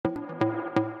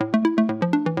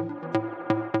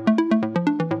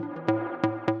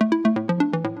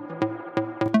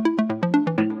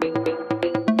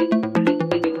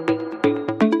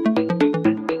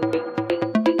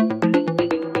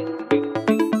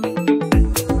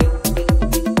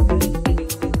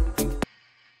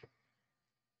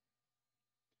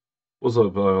What's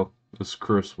up, this is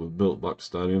Chris with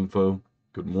BuiltBox.info.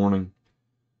 Good morning.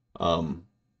 Um,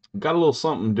 got a little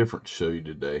something different to show you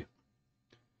today.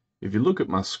 If you look at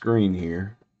my screen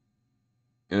here,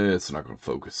 it's not going to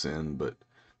focus in, but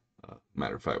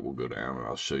matter of fact, we'll go down and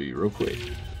I'll show you real quick.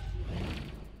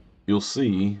 You'll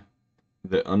see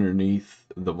that underneath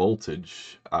the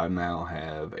voltage, I now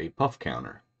have a puff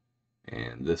counter.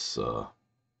 And this,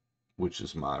 which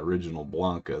is my original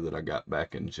Blanca that I got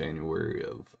back in January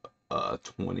of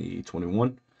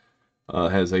 2021.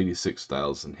 Has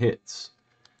 86,000 hits.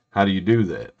 How do you do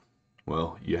that?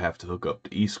 Well, you have to hook up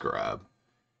to Escribe,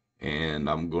 and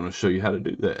I'm going to show you how to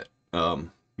do that.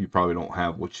 You probably don't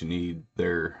have what you need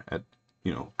there at,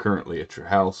 currently at your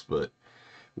house, but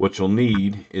what you'll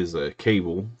need is a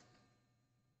cable.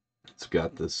 It's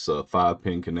got this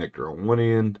 5-pin connector on one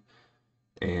end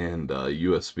and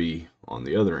USB on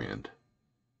the other end.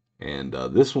 And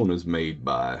this one is made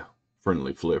by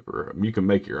Friendly Flipper. You can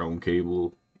make your own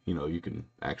cable. You can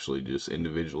actually just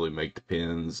individually make the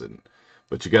pins,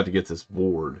 but you got to get this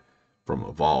board from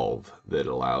Evolve that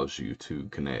allows you to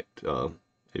connect.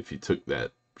 If you took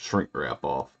that shrink wrap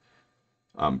off,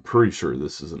 I'm pretty sure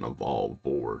this is an Evolve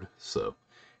board. So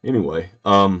anyway,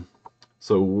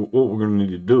 so what we're going to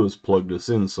need to do is plug this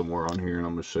in somewhere on here, and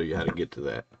I'm going to show you how to get to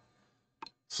that.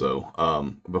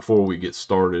 So before we get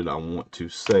started, I want to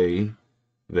say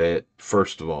that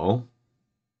first of all,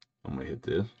 I'm going to hit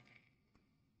this.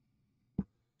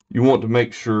 You want to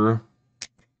make sure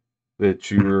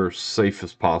that you're safe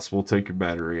as possible. Take your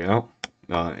battery out.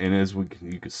 And as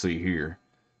you can see here,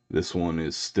 this one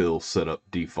is still set up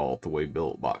default the way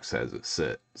BuiltBox has it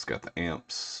set. It's got the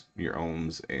amps, your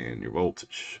ohms, and your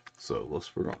voltage. So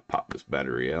we're going to pop this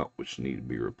battery out, which need to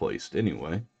be replaced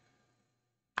anyway.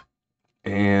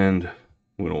 And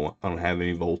I don't have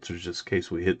any voltage just in case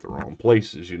we hit the wrong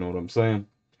places, you know what I'm saying?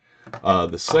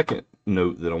 The second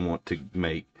note that I want to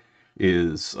make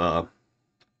is I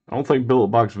don't think Billet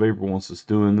Box Vapor wants us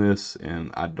doing this,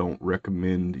 and I don't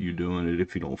recommend you doing it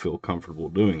if you don't feel comfortable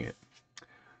doing it.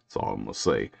 That's all I'm going to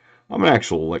say. I'm an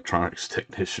actual electronics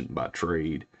technician by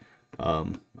trade.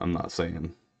 I'm not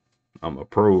saying I'm a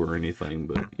pro or anything,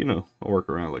 but, I work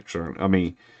around electronics. I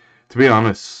mean, to be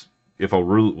honest, if I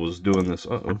really was doing this...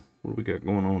 Uh-oh, what do we got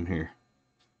going on here?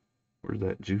 Where'd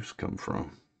that juice come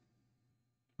from?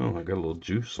 Oh, I got a little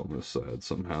juice on this side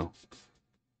somehow.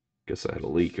 Guess I had a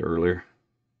leak earlier.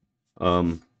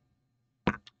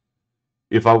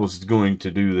 If I was going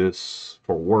to do this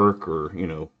for work or,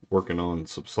 working on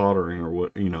some soldering or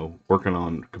working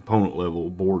on component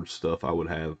level board stuff, I would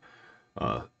have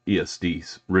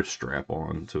ESD wrist strap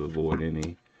on to avoid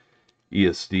any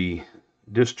ESD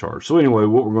discharge. So anyway,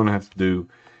 what we're going to have to do,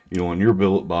 on your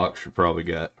billet box, you probably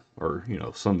got, or,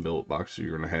 some billet boxes,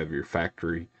 you're going to have your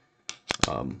factory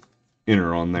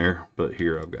enter on there. But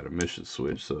here I've got a mission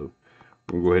switch, so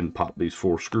we'll go ahead and pop these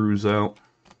 4 screws out.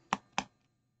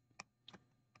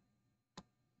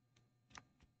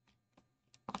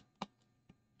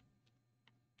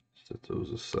 Set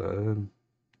those aside.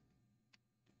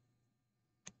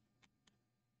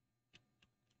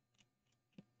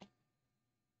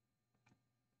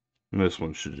 And this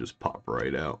one should just pop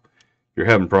right out. If you're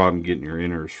having a problem getting your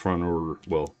inners front order,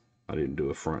 well, I didn't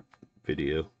do a front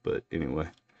video, but anyway.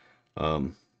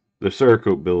 The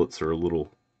Cerakote billets are a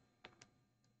little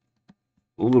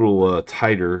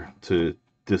tighter to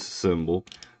disassemble.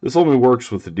 This only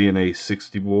works with the DNA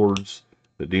 60 boards.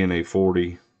 The DNA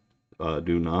 40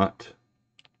 do not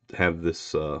have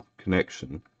this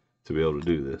connection to be able to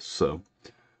do this. So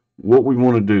what we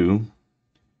want to do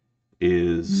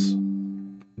is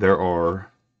there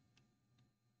are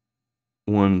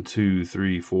 1, 2,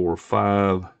 3, 4,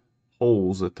 5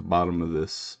 holes at the bottom of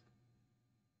this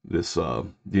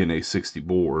DNA 60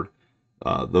 board.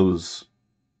 The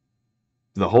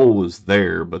hole is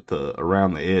there, but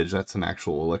around the edge, that's an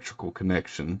actual electrical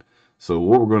connection. So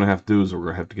what we're going to have to do is we're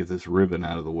going to have to get this ribbon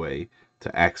out of the way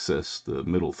to access the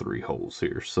middle 3 holes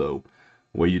here. So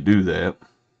the way you do that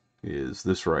is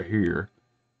this right here.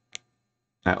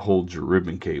 That holds your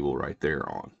ribbon cable right there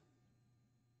on.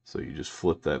 So you just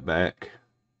flip that back.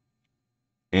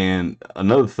 And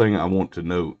another thing I want to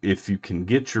note, if you can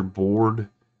get your board,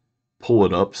 pull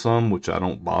it up some, which I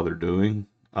don't bother doing.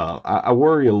 I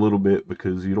worry a little bit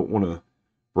because you don't want to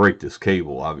break this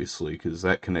cable, obviously, because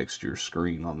that connects to your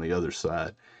screen on the other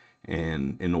side.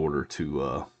 And in order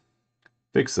to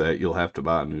fix that, you'll have to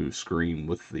buy a new screen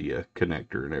with the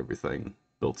connector and everything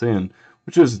built in,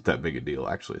 which isn't that big a deal.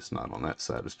 Actually, it's not on that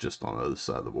side. It's just on the other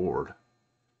side of the board.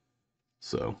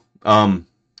 So,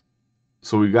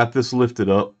 so we've got this lifted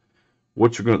up.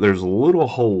 There's a little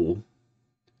hole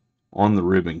on the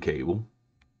ribbon cable.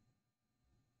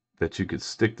 that you could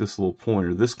stick this little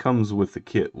pointer. This comes with the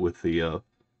kit with the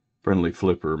friendly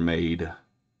flipper made.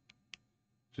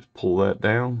 Just pull that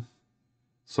down.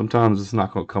 Sometimes it's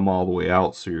not going to come all the way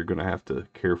out, so you're going to have to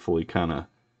carefully kind of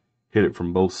hit it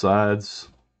from both sides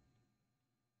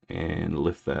and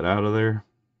lift that out of there.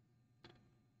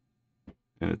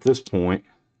 And at this point,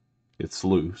 it's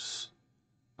loose.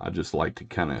 I just like to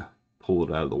kind of pull it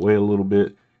out of the way a little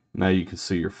bit. Now you can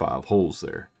see your 5 holes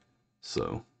there.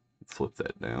 So flip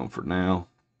that down for now.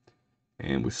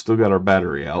 And we still got our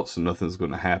battery out, so nothing's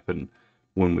going to happen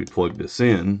when we plug this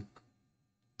in.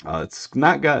 It's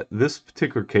not got, this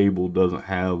particular cable doesn't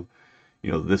have,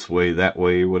 you know, this way, that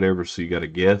way, whatever, so you got to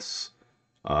guess.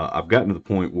 I've gotten to the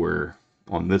point where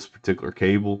on this particular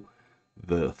cable,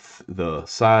 the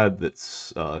side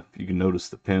that's, you can notice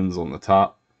the pins on the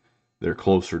top, they're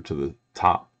closer to the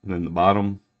top than the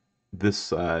bottom. This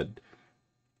side,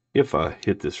 if I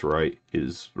hit this right,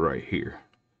 is right here.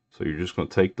 So you're just going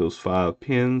to take those 5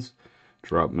 pins,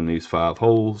 drop them in these 5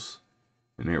 holes,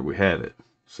 and there we have it.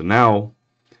 So now,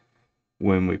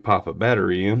 when we pop a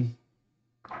battery in,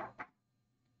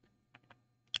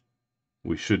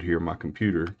 we should hear my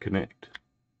computer connect.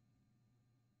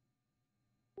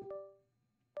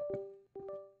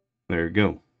 There you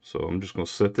go. So I'm just going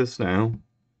to set this down,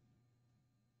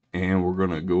 and we're going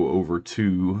to go over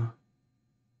to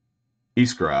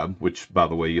Escribe, which, by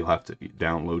the way, you'll have to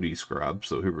download Escribe.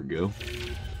 So here we go.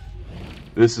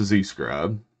 This is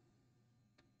Escribe,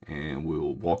 and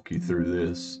we'll walk you through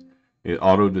this. It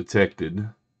auto-detected,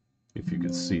 if you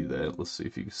can see that. Let's see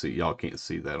if you can see. Y'all can't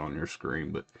see that on your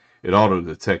screen, but it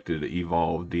auto-detected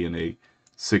Evolve DNA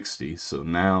 60. So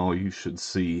now you should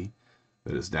see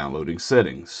that it's downloading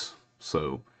settings.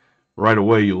 So right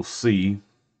away you'll see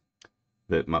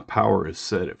that my power is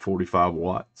set at 45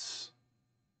 watts.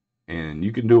 And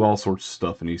you can do all sorts of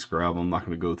stuff in Escribe. I'm not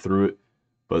going to go through it,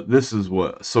 but this is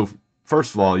what. So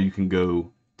first of all, you can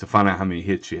go to find out how many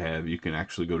hits you have. You can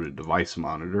actually go to device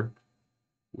monitor,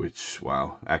 which,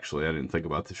 wow, actually I didn't think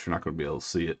about this. You're not going to be able to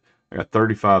see it. I got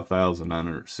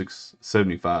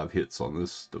 35,975 hits on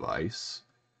this device.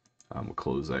 I'm going to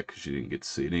close that because you didn't get to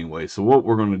see it anyway. So what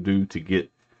we're going to do to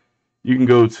get, you can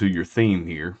go to your theme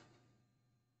here,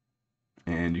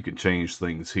 and you can change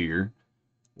things here.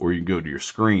 Or you can go to your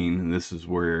screen, and this is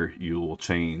where you will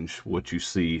change what you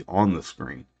see on the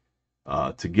screen.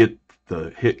 To get the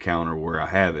hit counter where I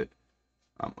have it,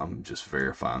 I'm just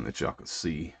verifying that y'all can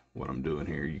see what I'm doing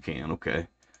here. You can, okay.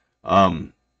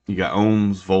 You got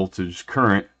ohms, voltage,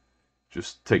 current.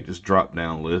 Just take this drop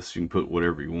down list. You can put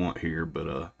whatever you want here, but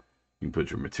you can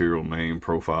put your material name,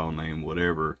 profile name,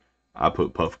 whatever. I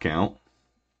put puff count.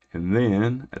 And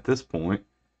then at this point,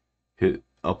 hit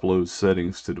upload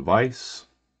settings to device.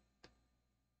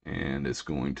 And it's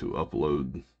going to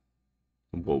upload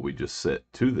what we just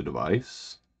set to the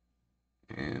device,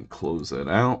 and close that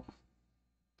out.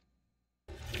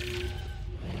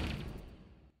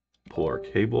 Pull our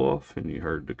cable off, and you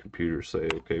heard the computer say,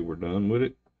 okay, we're done with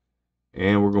it.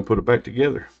 And we're going to put it back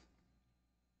together.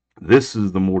 This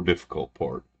is the more difficult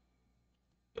part.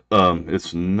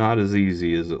 It's not as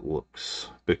easy as it looks,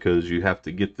 because you have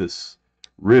to get this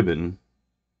ribbon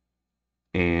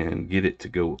and get it to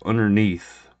go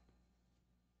underneath.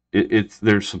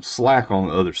 There's some slack on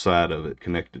the other side of it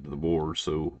connected to the board.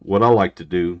 So what I like to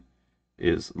do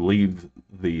is leave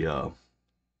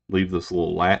this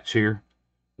little latch here.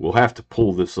 We'll have to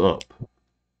pull this up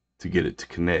to get it to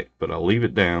connect, but I'll leave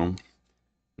it down,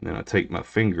 and then I take my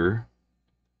finger.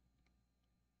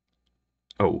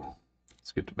 Oh,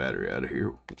 let's get the battery out of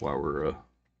here while we're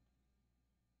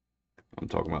I'm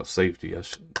talking about safety. I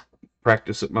should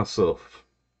practice it myself.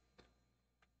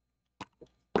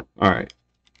 All right.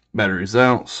 Battery's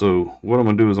out. So what I'm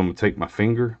going to do is I'm going to take my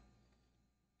finger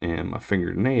and my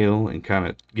fingernail and kind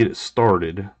of get it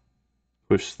started.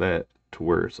 Push that to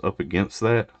where it's up against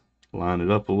that. Line it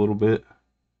up a little bit.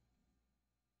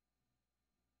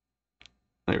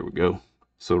 There we go.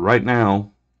 So right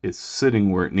now it's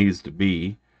sitting where it needs to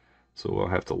be. So I'll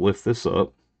have to lift this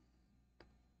up.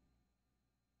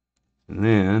 And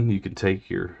then you can take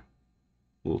your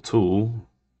little tool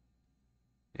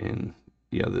and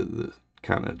the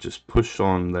kind of just push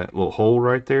on that little hole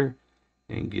right there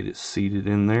and get it seated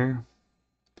in there.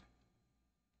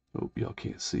 Hope y'all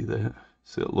can't see that.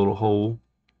 See that little hole?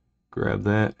 Grab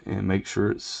that and make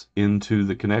sure it's into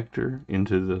the connector,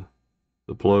 into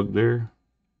the plug there,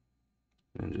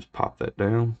 and just pop that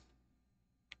down.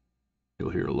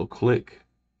 You'll hear a little click,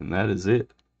 and that is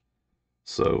it.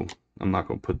 So I'm not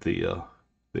going to put the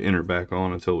inner back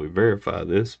on until we verify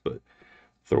this, but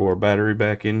throw our battery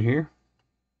back in here.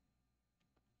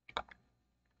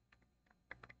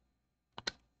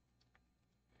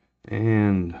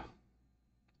 And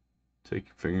take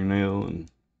your fingernail and,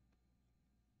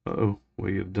 uh-oh,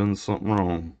 we have done something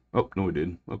wrong. Oh, no we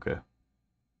didn't. Okay.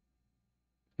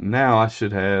 Now I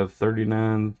should have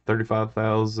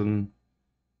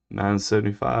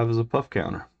 35,975 as a puff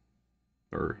counter.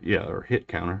 Or, yeah, or hit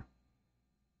counter.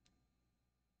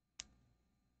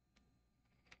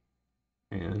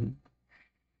 And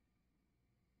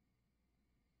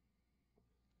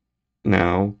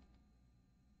now,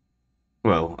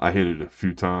 well, I hit it a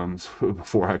few times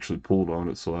before I actually pulled on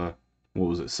it, so what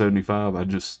was it, 75? I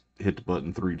just hit the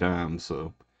button 3 times,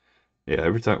 so yeah,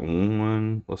 every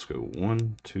time, let's go,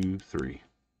 1, 2, 3.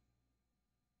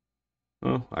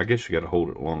 Well, I guess you got to hold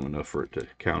it long enough for it to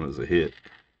count as a hit.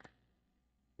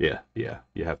 Yeah,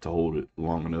 you have to hold it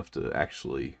long enough to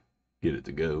actually get it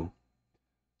to go.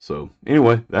 So,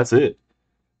 anyway, that's it.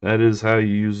 That is how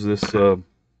you use this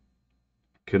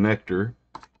connector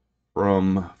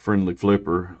from Friendly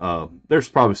Flipper. There's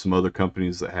probably some other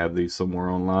companies that have these somewhere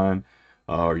online,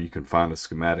 or you can find a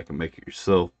schematic and make it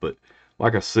yourself. But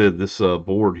like I said, this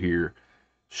board here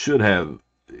should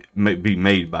be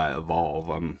made by Evolve.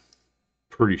 I'm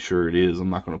pretty sure it is. I'm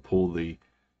not going to pull the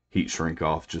heat shrink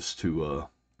off just to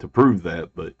prove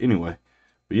that. But anyway,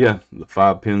 but yeah, the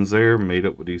 5 pins there made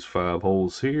up with these 5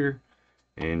 holes here,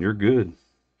 and you're good.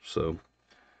 So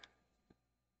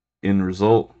end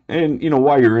result, and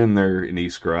while you're in there in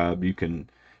Escribe, you can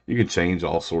change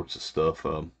all sorts of stuff.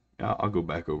 I'll go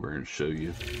back over and show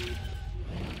you.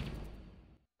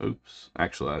 Oops,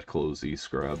 actually I closed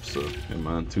Escribe, so never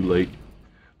mind, too late.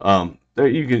 There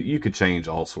you could change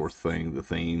all sorts of things, the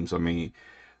themes. I mean,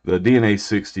 the DNA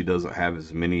 60 doesn't have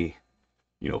as many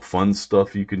fun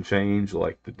stuff you can change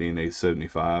like the DNA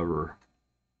 75 or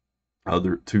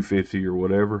other 250 or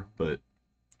whatever, but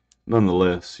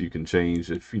nonetheless you can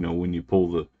change if when you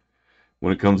pull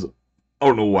when it comes, I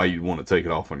don't know why you'd want to take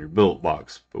it off on your billet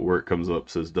box, but where it comes up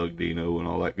says Doug Dino and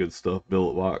all that good stuff,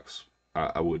 billet box,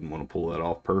 I wouldn't want to pull that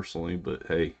off personally, but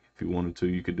hey, if you wanted to,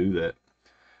 you could do that.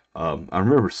 I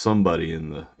remember somebody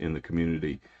in the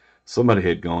community, somebody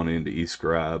had gone into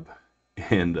eScribe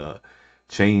and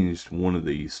changed one of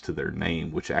these to their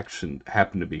name, which actually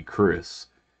happened to be Chris.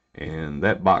 And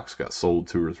that box got sold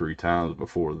 2 or 3 times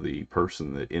before the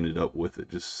person that ended up with it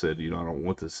just said, I don't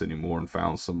want this anymore, and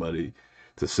found somebody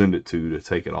to send it to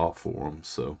take it off for them.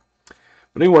 So,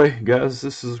 but anyway, guys,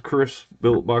 this is Chris,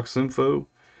 Billet Box Info.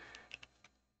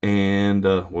 And,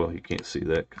 well, you can't see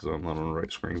that because I'm not on the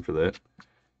right screen for that.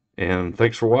 And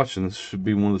thanks for watching. This should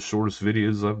be one of the shortest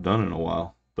videos I've done in a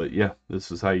while. But yeah,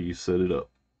 this is how you set it up.